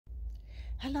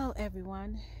Hello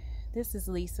everyone, this is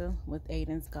Lisa with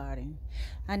Aiden's Garden.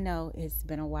 I know it's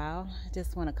been a while. I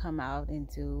just want to come out and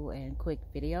do a quick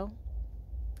video.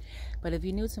 But if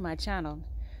you're new to my channel,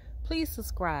 please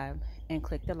subscribe and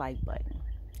click the like button.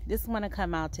 Just want to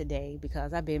come out today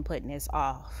because I've been putting this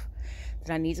off.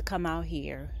 That I need to come out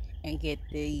here and get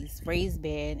these raised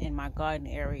bed in my garden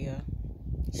area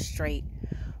straight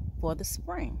for the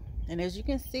spring. And as you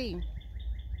can see,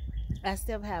 I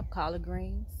still have collard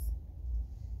greens,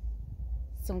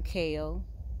 some kale,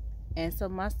 and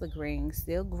some mustard greens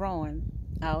still growing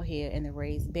out here in the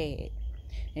raised bed.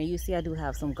 And you see I do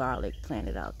have some garlic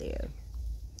planted out there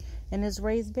in this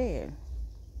raised bed.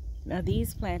 Now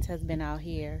these plants has been out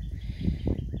here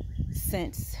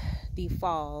since the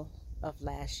fall of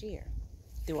last year.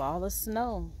 Through all the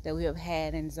snow that we have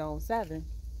had in zone 7,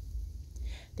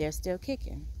 they're still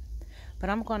kicking.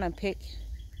 But I'm gonna pick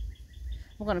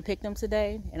them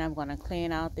today, and I'm gonna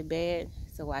clean out the bed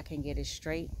so I can get it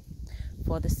straight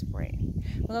for the spring.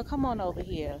 We're gonna come on over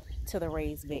here to the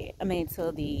raised bed,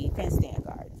 to the fenced-in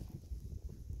garden.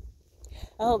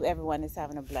 I hope everyone is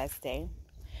having a blessed day.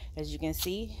 As you can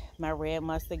see, my red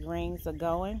mustard greens are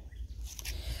going.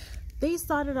 These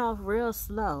started off real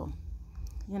slow.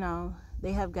 You know,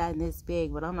 they have gotten this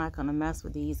big, but I'm not gonna mess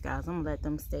with these guys. I'm gonna let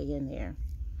them stay in there,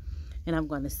 and I'm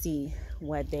gonna see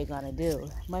what they're gonna do.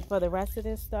 But for the rest of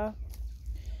this stuff,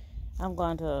 I'm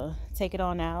going to take it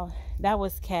on out. That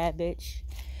was cabbage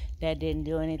that didn't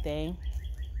do anything.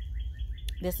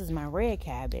 This is my red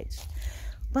cabbage.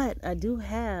 But I do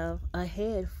have a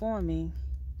head forming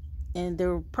in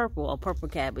the purple, or purple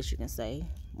cabbage you can say.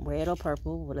 Red or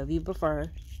purple, whatever you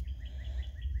prefer.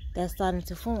 That's starting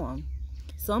to form.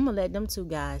 So I'm going to let them two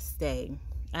guys stay.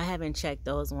 I haven't checked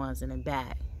those ones in the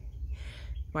back.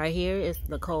 Right here is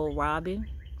the kohlrabi.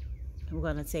 We're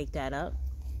going to take that up.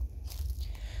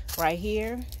 Right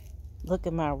here, look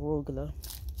at my arugula.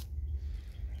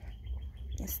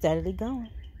 It's steadily going.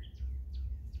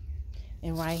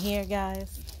 And right here,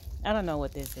 guys, I don't know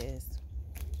what this is.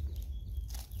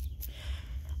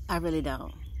 I really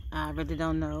don't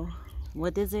know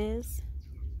what this is.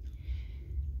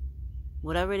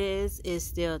 Whatever it is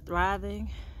still thriving,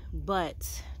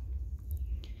 but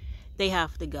they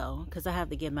have to go because I have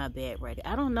to get my bed ready.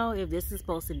 I don't know if this is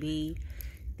supposed to be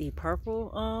the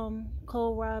purple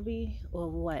kohlrabi or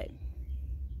what,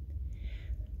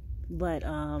 but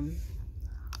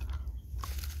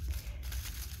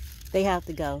they have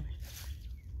to go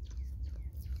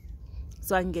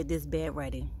so I can get this bed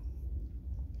ready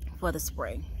for the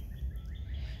spring.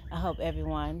 I hope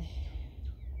everyone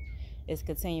is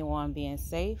continuing on being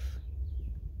safe.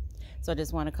 So I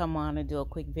just want to come on and do a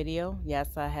quick video. Yes,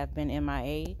 I have been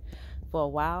MIA for a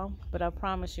while, but I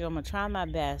promise you I'm gonna try my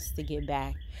best to get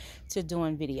back to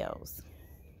doing videos.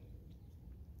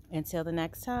 Until the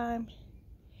next time,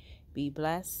 be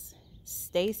blessed,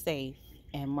 stay safe,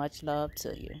 and much love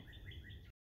to you.